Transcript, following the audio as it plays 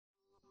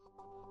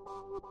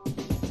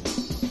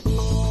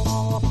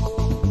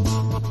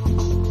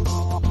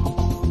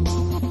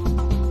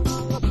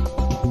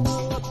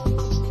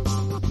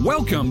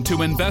Welcome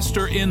to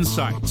Investor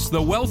Insights, the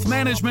wealth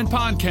management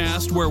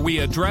podcast where we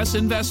address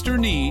investor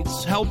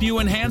needs, help you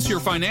enhance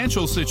your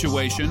financial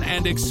situation,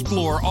 and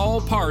explore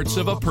all parts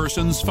of a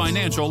person's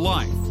financial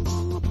life.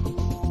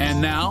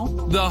 And now,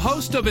 the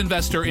host of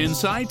Investor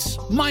Insights,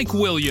 Mike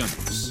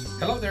Williams.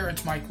 Hello there,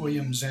 it's Mike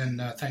Williams, and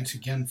thanks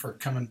again for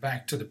coming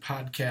back to the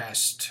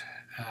podcast.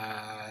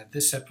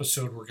 This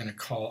episode we're going to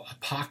call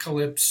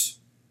Apocalypse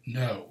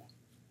No.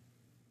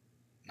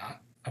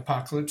 Not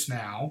Apocalypse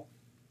Now.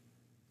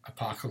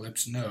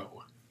 Apocalypse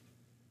No.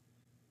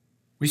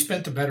 We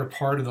spent the better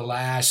part of the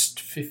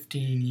last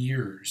 15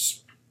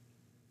 years,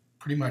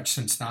 pretty much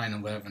since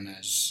 9/11,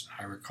 as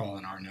I recall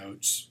in our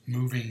notes,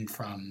 moving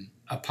from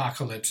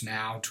apocalypse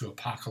now to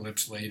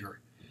apocalypse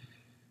later.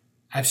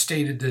 I've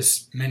stated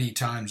this many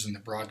times in the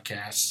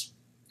broadcasts,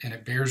 and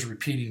it bears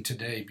repeating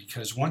today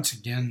because once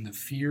again the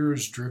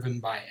fears driven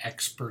by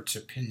experts'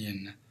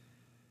 opinion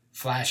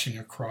flashing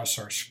across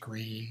our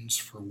screens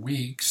for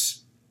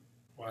weeks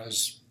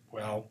was,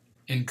 well,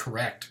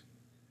 incorrect.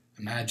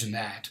 Imagine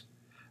that.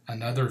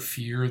 Another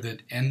fear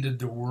that ended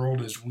the world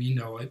as we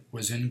know it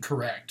was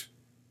incorrect.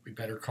 We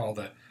better call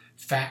the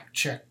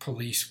fact-check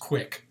police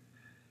quick.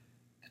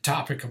 The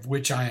topic of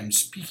which I am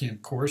speaking,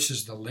 of course,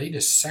 is the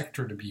latest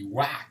sector to be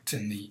whacked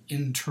in the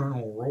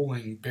internal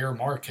rolling bear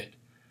market.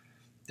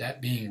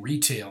 That being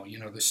retail,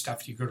 the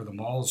stuff you go to the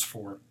malls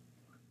for.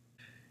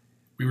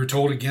 We were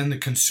told again the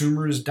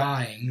consumer is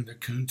dying. The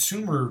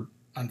consumer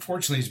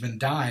unfortunately has been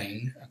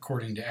dying,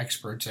 according to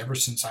experts, ever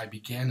since I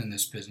began in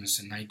this business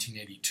in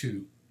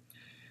 1982.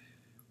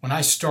 When I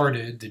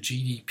started, the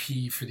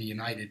GDP for the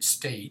United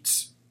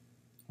States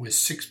was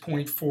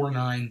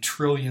 $6.49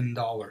 trillion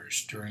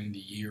during the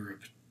year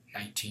of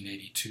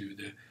 1982.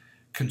 The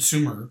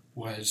consumer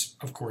was,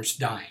 of course,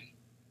 dying.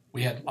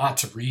 We had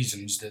lots of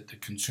reasons that the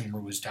consumer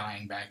was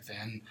dying back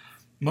then.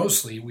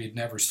 Mostly, we had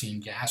never seen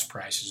gas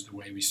prices the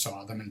way we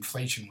saw them.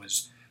 Inflation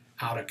was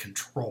out of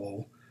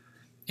control.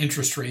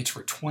 Interest rates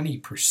were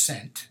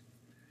 20%.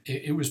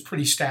 It was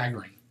pretty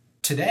staggering.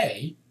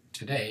 Today,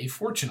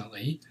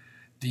 fortunately,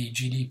 the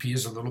GDP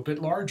is a little bit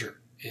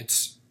larger.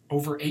 It's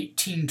over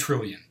 18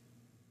 trillion.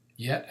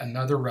 Yet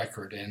another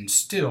record, and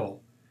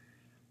still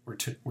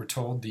we're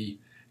told the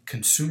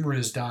consumer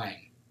is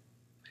dying.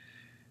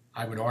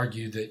 I would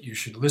argue that you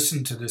should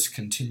listen to this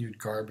continued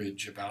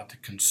garbage about the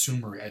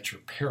consumer at your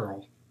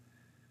peril.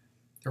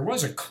 There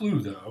was a clue,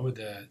 though.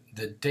 The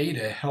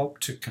data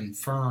helped to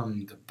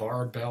confirm the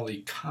barbell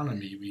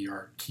economy we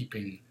are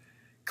keeping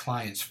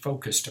clients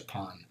focused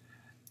upon.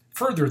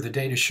 Further, the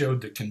data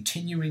showed the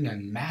continuing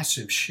and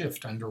massive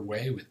shift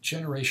underway with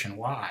Generation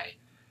Y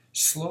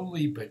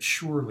slowly but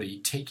surely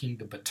taking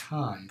the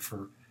baton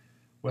for,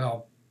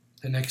 well,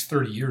 the next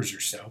 30 years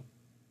or so.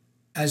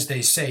 As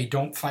they say,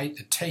 don't fight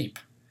the tape.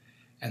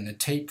 And the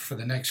tape for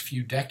the next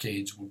few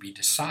decades will be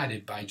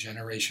decided by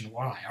Generation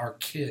Y, our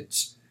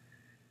kids.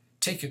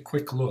 Take a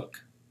quick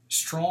look.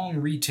 Strong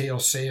retail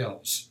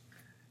sales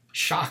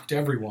shocked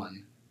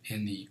everyone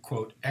in the,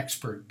 quote,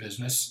 expert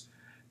business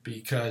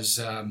because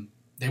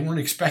they weren't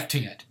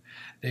expecting it.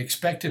 They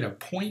expected a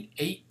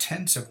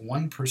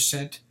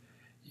 0.8%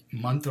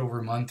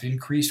 month-over-month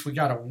increase. We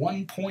got a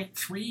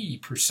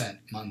 1.3%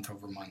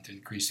 month-over-month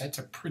increase. That's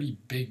a pretty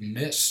big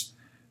miss,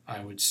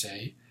 I would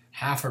say.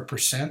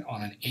 0.5%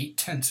 on an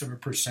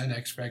 0.8%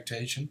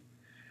 expectation.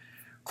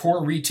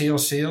 Core retail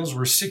sales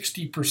were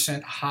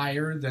 60%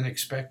 higher than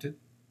expected.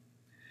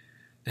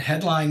 The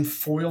headline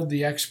foiled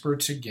the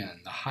experts again.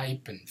 The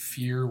hype and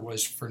fear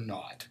was for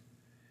naught.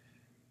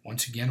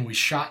 Once again, we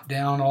shot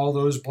down all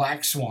those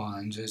black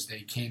swans as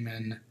they came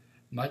in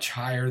much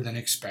higher than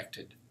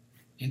expected.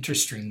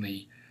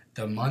 Interestingly,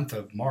 the month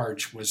of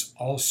March was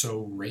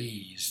also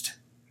raised.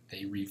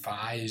 They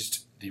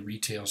revised the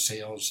retail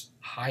sales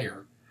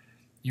higher.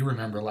 You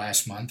remember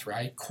last month,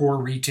 right?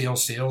 Core retail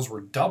sales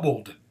were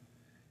doubled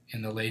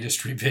in the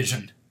latest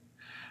revision.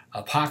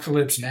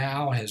 Apocalypse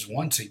Now has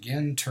once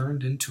again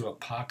turned into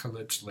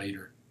apocalypse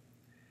later.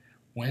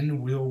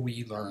 When will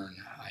we learn?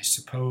 I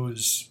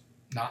suppose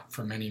not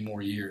for many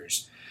more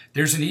years.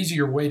 There's an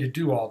easier way to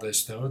do all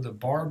this, though. The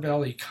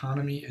barbell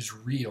economy is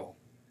real,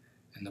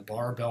 and the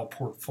barbell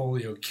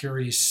portfolio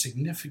carries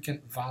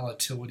significant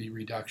volatility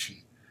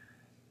reduction.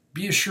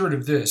 Be assured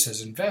of this,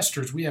 as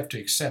investors, we have to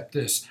accept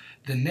this.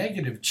 The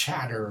negative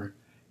chatter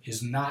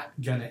is not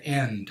going to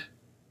end.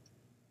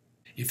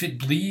 If it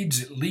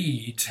bleeds, it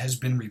leads has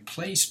been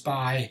replaced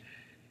by,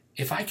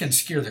 if I can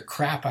scare the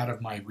crap out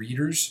of my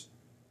readers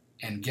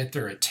and get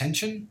their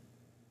attention,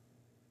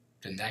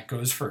 then that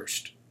goes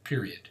first,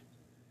 period.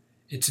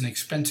 It's an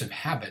expensive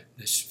habit,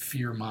 this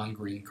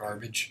fear-mongering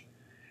garbage.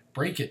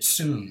 Break it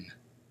soon.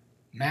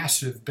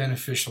 Massive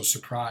beneficial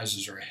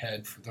surprises are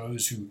ahead for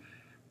those who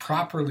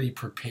properly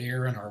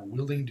prepare and are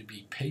willing to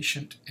be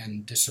patient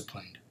and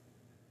disciplined.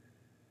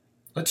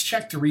 Let's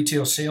check the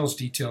retail sales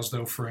details,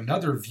 though, for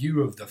another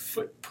view of the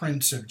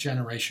footprints of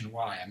Generation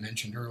Y. I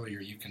mentioned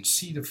earlier, you can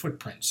see the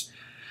footprints.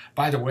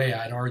 By the way,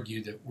 I'd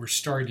argue that we're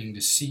starting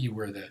to see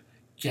where the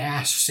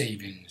gas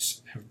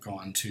savings have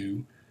gone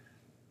to.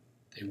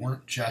 They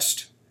weren't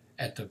just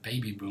at the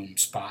baby boom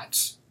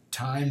spots.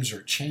 Times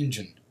are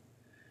changing.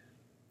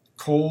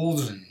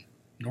 Kohl's and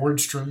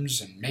Nordstrom's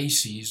and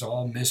Macy's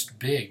all missed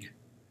big.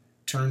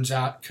 Turns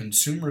out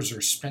consumers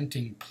are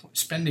spending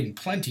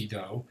plenty,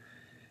 though,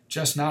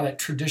 just not at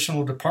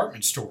traditional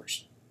department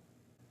stores.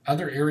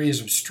 Other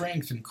areas of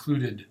strength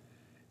included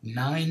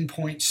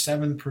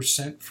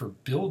 9.7% for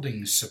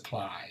building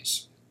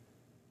supplies.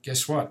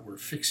 Guess what? We're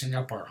fixing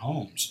up our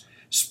homes.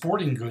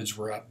 Sporting goods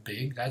were up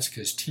big. That's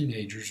because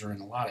teenagers are in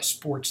a lot of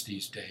sports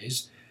these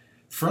days.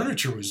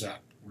 Furniture was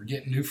up. We're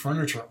getting new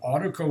furniture.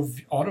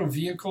 Auto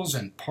vehicles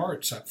and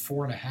parts up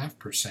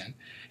 4.5%.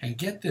 And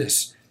get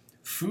this,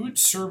 food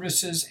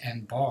services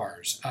and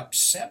bars up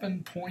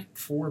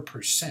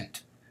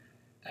 7.4%.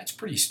 That's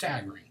pretty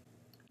staggering.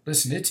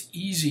 Listen, it's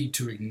easy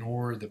to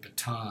ignore the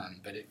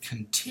baton, but it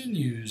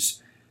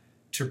continues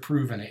to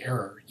prove an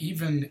error,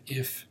 even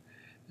if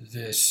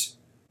this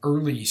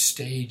early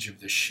stage of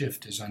the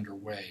shift is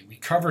underway. We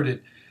covered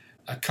it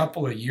a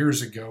couple of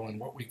years ago in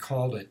what we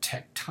called a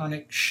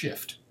tectonic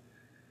shift.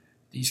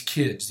 These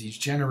kids, these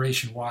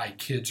Generation Y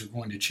kids, are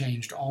going to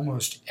change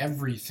almost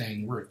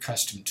everything we're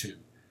accustomed to.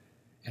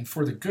 And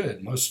for the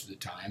good, most of the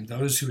time,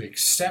 those who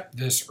accept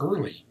this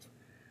early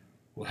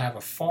will have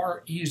a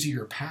far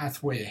easier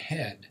pathway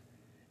ahead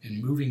in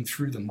moving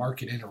through the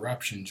market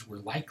interruptions we're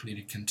likely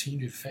to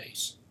continue to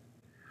face.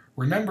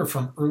 Remember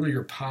from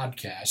earlier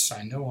podcasts,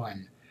 I know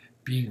I'm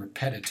being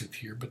repetitive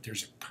here, but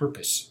there's a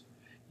purpose.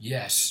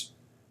 Yes,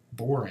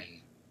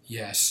 boring.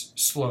 Yes,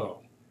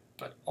 slow,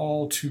 but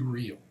all too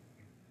real.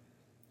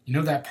 You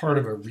know that part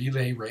of a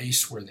relay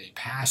race where they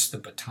pass the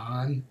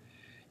baton?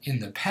 In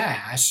the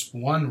pass,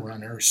 one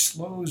runner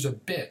slows a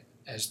bit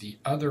as the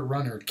other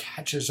runner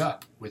catches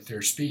up with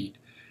their speed.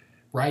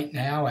 Right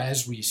now,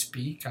 as we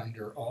speak,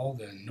 under all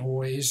the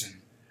noise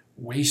and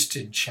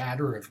wasted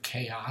chatter of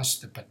chaos,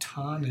 the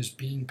baton is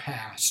being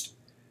passed.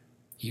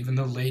 Even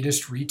the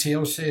latest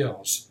retail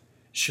sales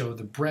show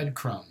the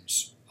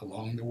breadcrumbs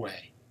along the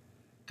way.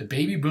 The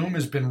baby boom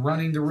has been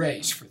running the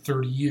race for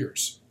 30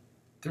 years.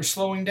 They're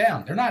slowing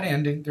down. They're not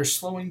ending. They're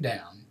slowing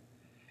down.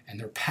 And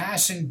they're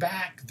passing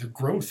back the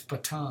growth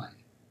baton.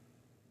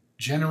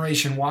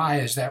 Generation Y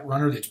is that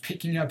runner that's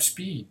picking up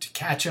speed to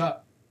catch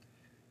up.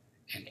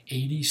 And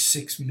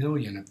 86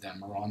 million of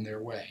them are on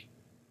their way.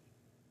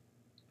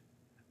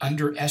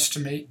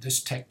 Underestimate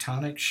this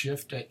tectonic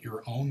shift at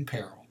your own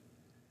peril.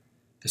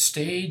 The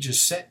stage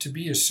is set to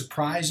be as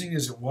surprising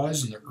as it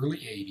was in the early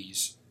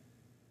 80s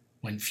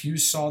when few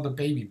saw the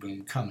baby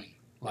boom coming.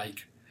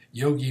 Like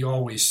Yogi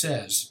always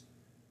says,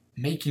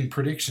 making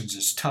predictions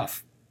is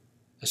tough,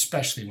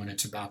 especially when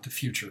it's about the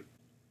future.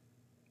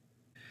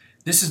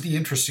 This is the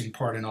interesting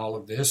part in all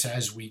of this.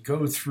 As we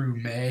go through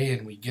May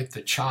and we get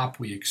the chop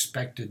we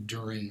expected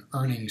during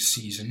earnings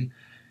season,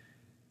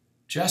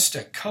 just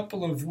a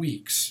couple of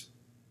weeks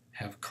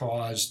have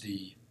caused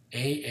the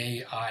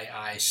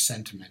AAII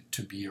sentiment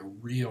to be a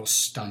real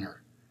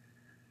stunner.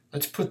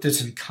 Let's put this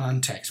in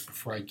context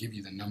before I give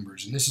you the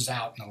numbers, and this is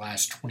out in the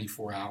last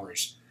 24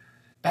 hours.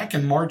 Back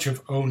in March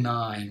of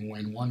 2009,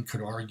 when one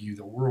could argue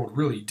the world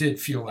really did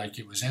feel like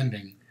it was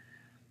ending,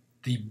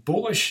 the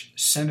bullish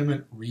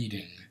sentiment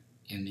reading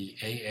in the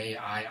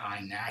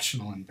AAII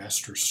National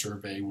Investor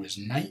Survey was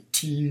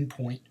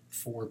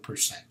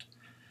 19.4%.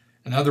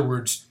 In other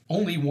words,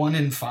 only 1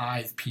 in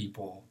 5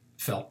 people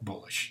felt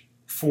bullish.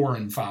 4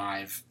 in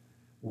 5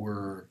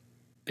 were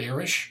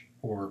bearish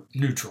or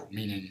neutral,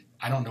 meaning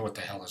I don't know what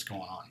the hell is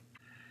going on.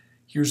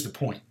 Here's the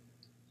point.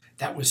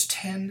 That was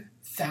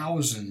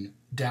 10,000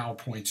 Dow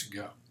points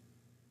ago.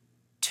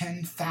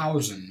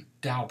 10,000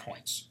 Dow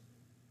points.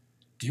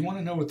 Do you want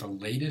to know what the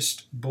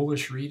latest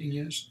bullish reading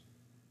is?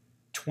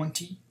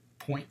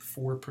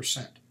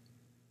 20.4%.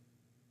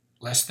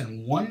 Less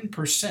than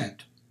 1%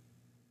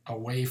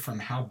 away from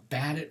how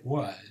bad it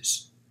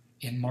was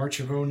in March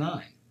of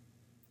 2009.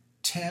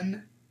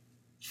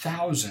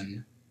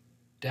 10,000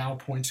 Dow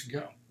points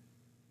ago.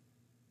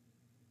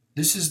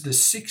 This is the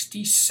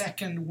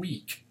 62nd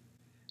week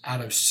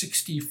out of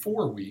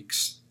 64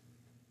 weeks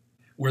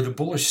where the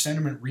bullish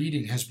sentiment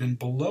reading has been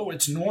below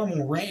its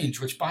normal range,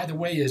 which, by the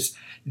way, is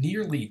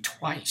nearly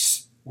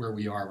twice where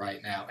we are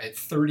right now at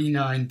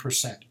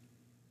 39%.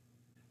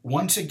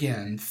 Once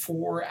again,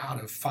 4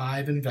 out of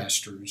 5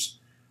 investors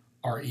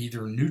are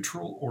either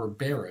neutral or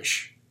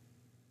bearish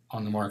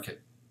on the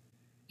market.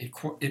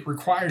 It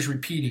requires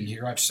repeating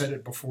here. I've said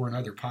it before in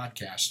other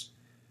podcasts.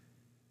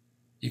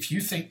 If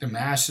you think the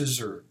masses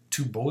are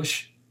too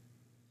bullish,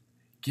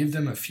 give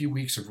them a few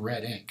weeks of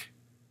red ink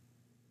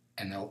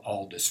and they'll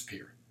all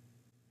disappear.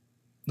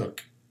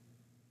 Look,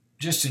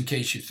 just in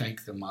case you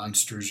think the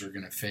monsters are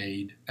going to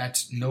fade,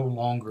 that's no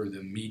longer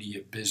the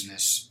media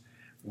business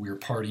we're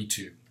party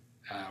to.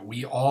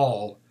 We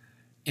all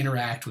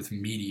interact with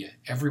media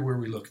everywhere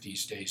we look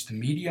these days. The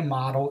media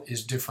model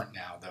is different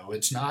now, though.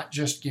 It's not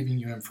just giving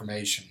you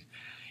information.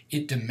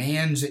 It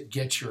demands it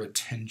gets your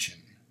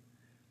attention.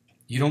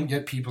 You don't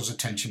get people's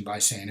attention by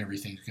saying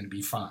everything's going to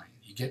be fine.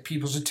 You get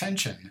people's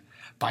attention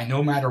by,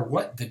 no matter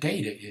what the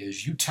data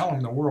is, you tell them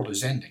the world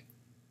is ending.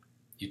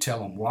 You tell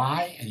them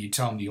why, and you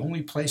tell them the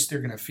only place they're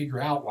going to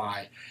figure out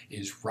why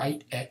is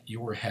right at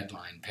your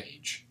headline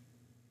page.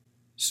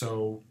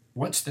 So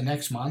what's the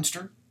next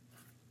monster?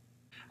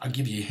 I'll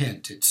give you a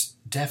hint. It's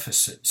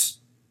deficits.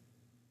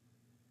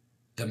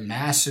 The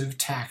massive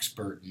tax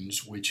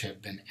burdens which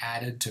have been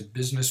added to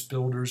business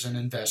builders and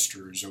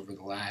investors over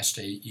the last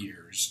 8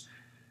 years,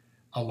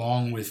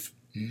 along with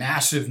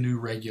massive new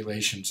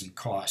regulations and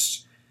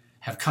costs,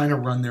 have kind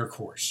of run their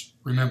course.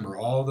 Remember,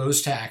 all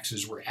those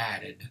taxes were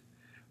added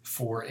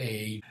for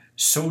a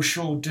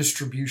social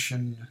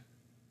distribution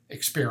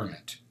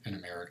experiment in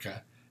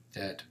America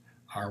that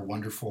our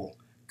wonderful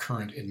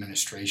current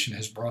administration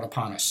has brought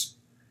upon us.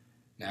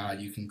 Now,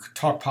 you can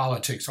talk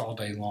politics all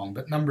day long,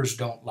 but numbers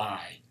don't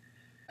lie.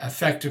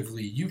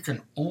 Effectively, you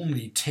can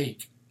only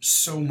take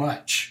so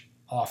much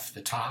off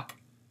the top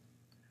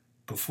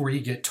before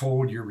you get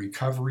told your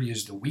recovery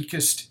is the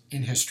weakest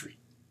in history.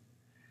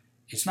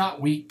 It's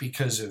not weak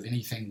because of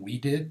anything we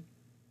did.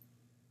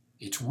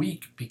 It's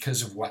weak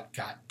because of what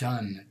got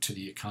done to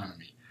the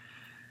economy.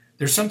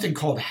 There's something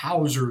called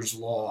Hauser's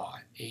Law,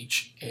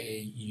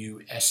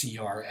 Hausers.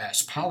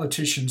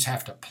 Politicians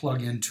have to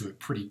plug into it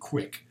pretty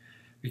quick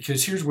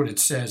because here's what it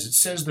says. It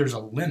says there's a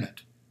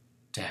limit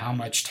to how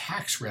much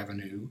tax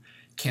revenue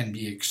can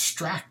be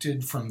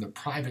extracted from the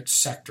private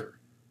sector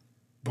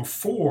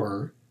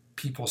before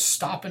people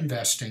stop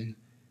investing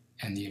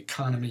and the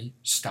economy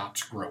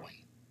stops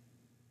growing.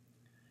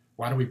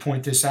 Why do we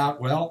point this out?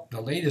 Well,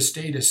 the latest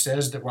data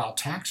says that while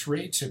tax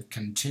rates have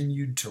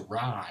continued to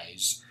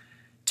rise,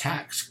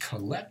 tax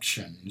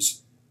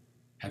collections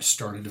have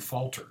started to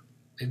falter.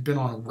 They've been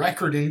on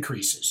record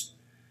increases.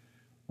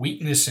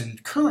 Weakness in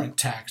current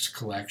tax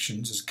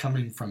collections is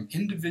coming from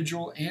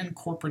individual and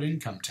corporate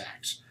income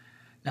tax.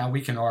 Now,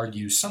 we can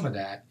argue some of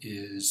that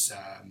is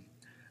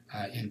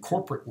in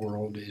corporate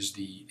world is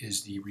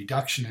the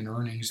reduction in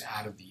earnings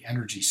out of the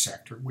energy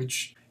sector,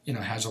 which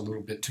has a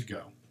little bit to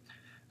go.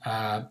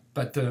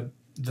 But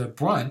the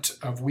brunt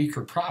of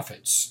weaker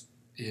profits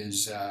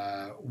is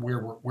where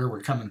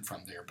we're coming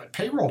from there. But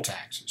payroll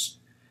taxes,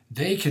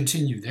 they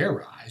continue their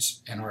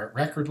rise and are at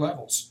record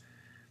levels.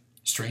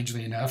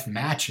 Strangely enough,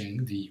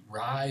 matching the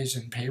rise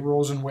in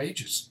payrolls and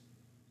wages.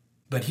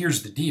 But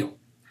here's the deal.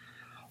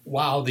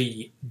 While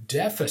the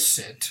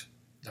deficit,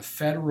 the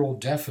federal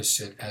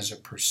deficit as a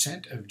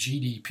percent of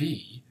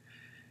GDP,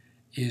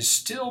 is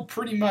still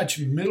pretty much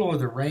middle of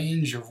the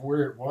range of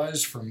where it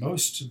was for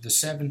most of the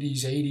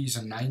 70s, 80s,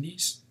 and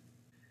 90s,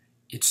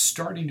 it's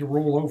starting to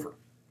roll over.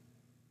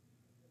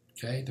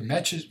 Okay, the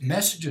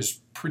message is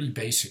pretty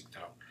basic, though.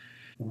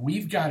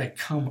 We've got to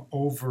come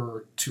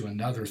over to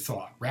another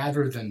thought.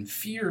 Rather than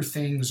fear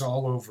things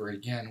all over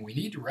again, we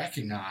need to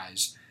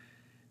recognize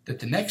that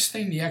the next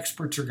thing the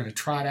experts are going to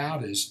trot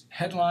out is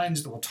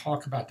headlines that will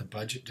talk about the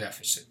budget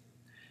deficit.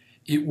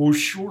 It will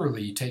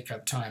surely take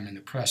up time in the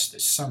press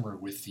this summer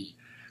with the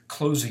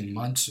closing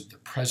months of the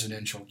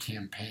presidential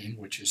campaign,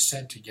 which is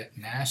set to get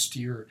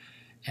nastier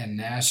and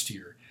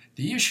nastier.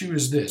 The issue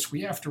is this.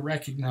 We have to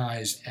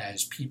recognize,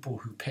 as people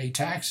who pay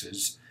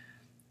taxes,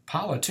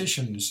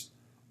 politicians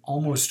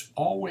almost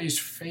always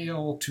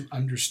fail to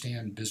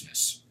understand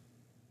business,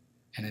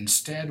 and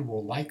instead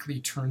will likely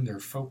turn their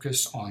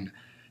focus on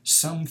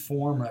some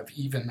form of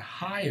even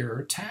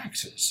higher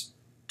taxes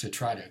to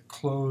try to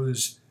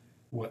close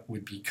what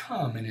would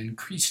become an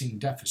increasing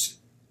deficit.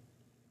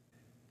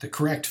 The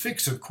correct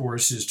fix, of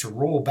course, is to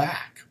roll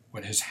back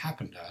what has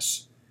happened to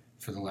us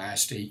for the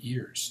last 8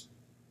 years.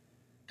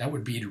 That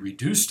would be to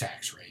reduce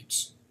tax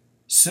rates,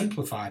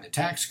 simplify the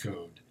tax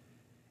code,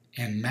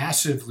 and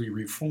massively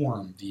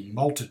reform the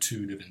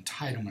multitude of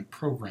entitlement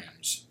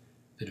programs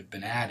that have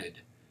been added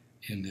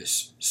in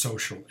this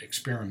social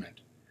experiment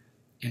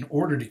in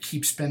order to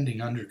keep spending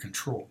under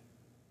control.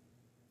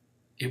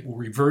 It will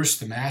reverse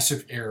the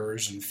massive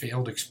errors and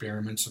failed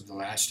experiments of the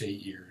last 8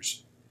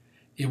 years.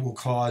 It will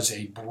cause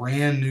a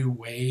brand new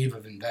wave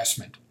of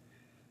investment,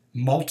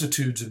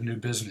 multitudes of new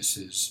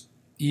businesses,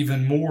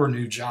 even more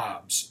new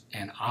jobs,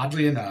 and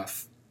oddly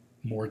enough,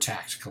 more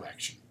tax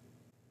collection.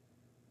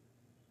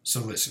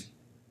 So listen,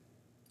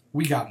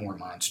 we got more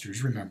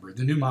monsters. Remember,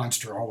 the new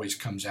monster always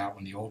comes out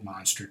when the old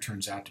monster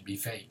turns out to be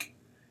fake.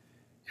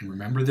 And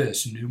remember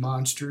this, new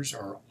monsters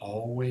are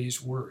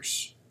always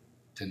worse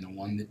than the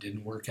one that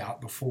didn't work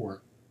out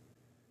before.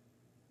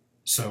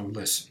 So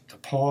listen, the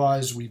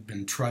pause we've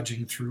been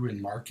trudging through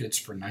in markets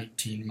for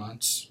 19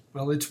 months,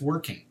 well, it's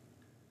working.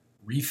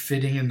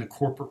 Refitting in the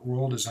corporate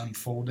world is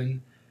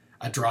unfolding.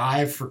 A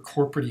drive for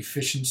corporate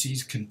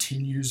efficiencies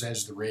continues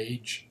as the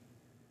rage.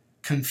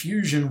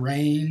 Confusion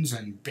reigns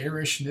and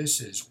bearishness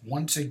is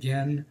once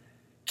again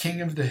king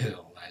of the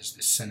hill, as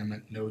the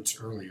sentiment notes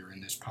earlier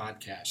in this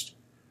podcast.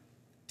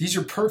 These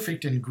are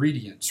perfect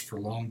ingredients for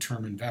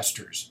long-term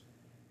investors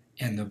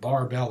and the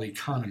barbell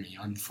economy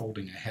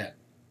unfolding ahead.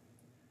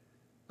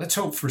 Let's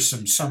hope for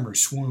some summer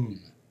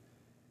swoon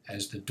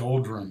as the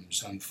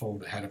doldrums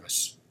unfold ahead of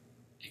us.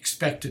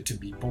 Expect it to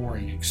be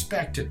boring,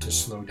 expect it to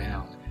slow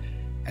down.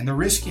 And the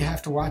risk you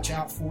have to watch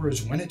out for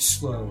is when it's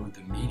slow,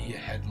 the media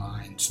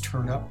headlines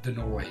turn up the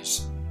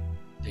noise.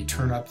 They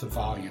turn up the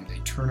volume. They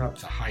turn up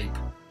the hype.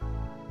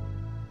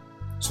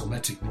 So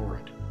let's ignore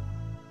it.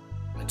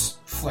 Let's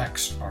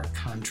flex our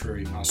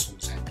contrary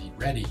muscles and be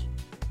ready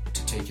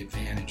to take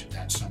advantage of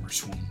that summer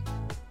swing.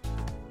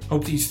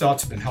 Hope these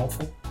thoughts have been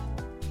helpful.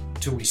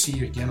 Until we see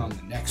you again on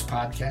the next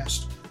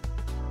podcast,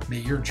 may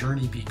your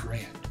journey be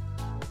grand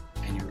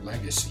and your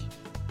legacy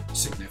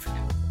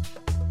significant.